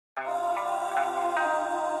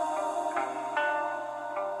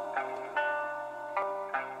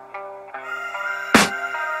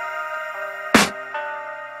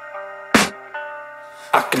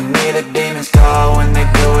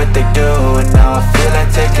what they do, and now I feel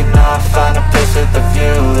like taking off, find a place with a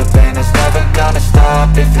view. The pain is never gonna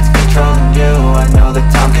stop if it's controlling you. I know that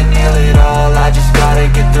time can heal it all, I just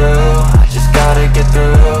gotta get through. I just gotta get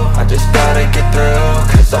through, I just gotta get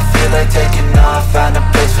through. Cause I feel like taking off, find a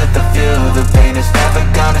place with a view. The pain is never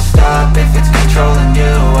gonna stop if it's controlling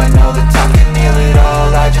you. I know that time can heal it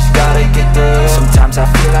all, I just gotta get through. Sometimes I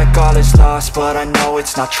feel like all is lost, but I know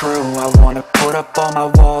it's not true. I wanna put up all my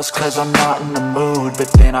walls cause I'm not in the mood,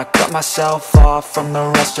 but then I cut myself off from the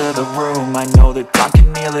rest of the room. I know that time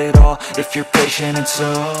can heal it all if you're patient, and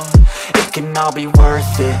soon it can all be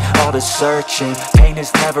worth it, all the searching. Pain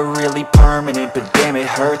is never really permanent, but damn it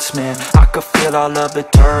hurts, man. I could feel all of the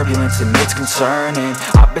turbulence and it's concerning.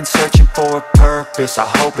 I've been searching for a purpose, I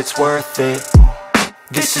hope it's worth it.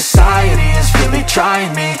 This society is really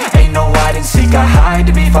trying me. Ain't no hide and seek, I hide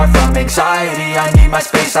to be far from anxiety. I need my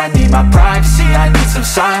space, I need my privacy. I need some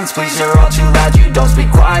silence, please, you're all too loud. You don't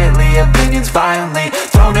speak quietly, opinions violently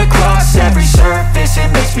thrown across every surface.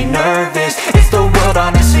 It makes me nervous, it's the world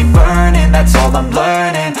honestly burning. That's all I'm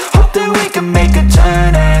learning, hope that we can make a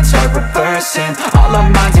turn and start reversing all our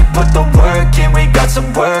minds and put the work in. We got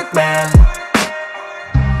some work, man.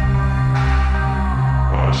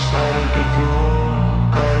 I started to do,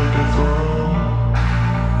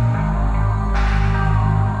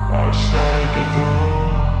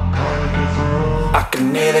 I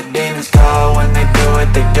can hear the demons call when they do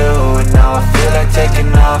what they do, and now I feel like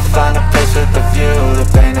taking off, find a place with a view. The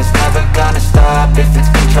pain is never gonna stop if it's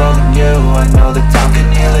controlling you. I know that time can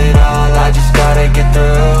heal it all, I just gotta get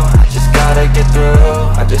through. I just gotta get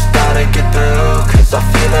through, I just gotta get through. Cause I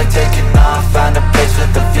feel like taking off, find a place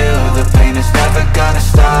with a view. The pain is never gonna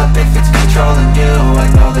stop if it's controlling you. I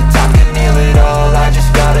know that time can heal it all, I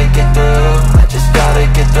just gotta get through. I just gotta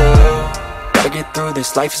get through. Gotta get through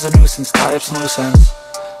this, life is a nuisance, tie up some loose ends.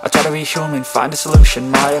 I try to be human, find a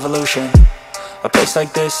solution, my evolution. A place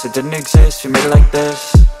like this, it didn't exist, we made it like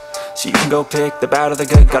this. So you can go pick the bad or the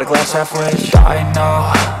good, got a glass half wish. I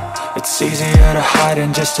know, it's easier to hide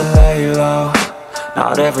than just to lay low.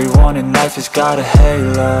 Not everyone in life has got a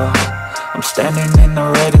halo. I'm standing in the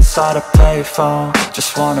red inside a payphone,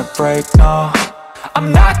 just wanna break, no.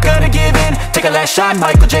 I'm not gonna give in, take a last shot,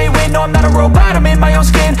 Michael J. Win. No, I'm not a robot, I'm in my own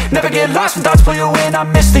skin. Never get lost when thoughts pull you in. I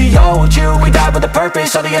miss the old you, we died with a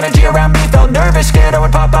purpose. All the energy around me felt nervous, scared I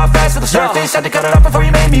would pop off fast to the surface. Had to cut it off before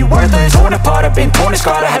you made me worthless. Torn apart, I've been torn and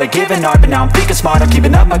scarred. I had a given art, but now I'm thinking smart. I'm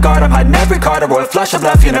keeping up my guard, I'm hiding every card. A royal flush of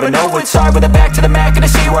left, you never know what's hard. With a back to the mat, gonna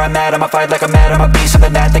see where I'm at. I'ma fight like I'm mad, I'ma be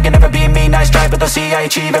something that they can never be me. Nice try, but they'll see I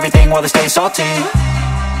achieve everything while they stay salty.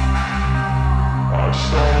 I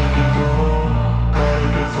started to do,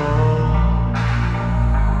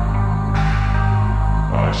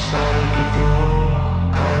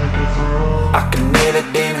 I can hear the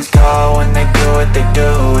demons call when they do what they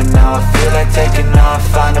do, and now I feel like taking off,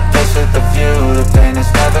 find a place with a view. The pain is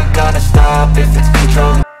never gonna stop if it's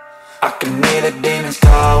controlling. I can hear the demons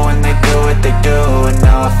call when they do what they do, and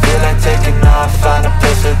now I feel like taking off, find a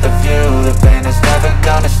place with a view. The pain is never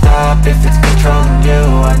gonna stop if it's controlling you.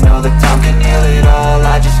 I know that time can heal it all,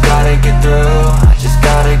 I just gotta get through. I just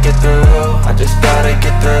gotta get through, I just gotta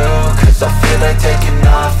get through. Cause I feel like taking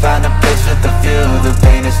off, find a place with a view. The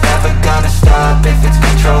pain is never gonna stop if it's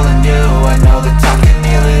controlling you. I know that time can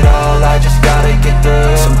heal it all, I just gotta get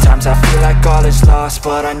through. Sometimes I feel like all is lost,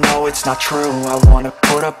 but I know it's not true. I wanna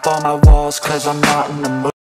put up all my walls cause I'm not in the mood.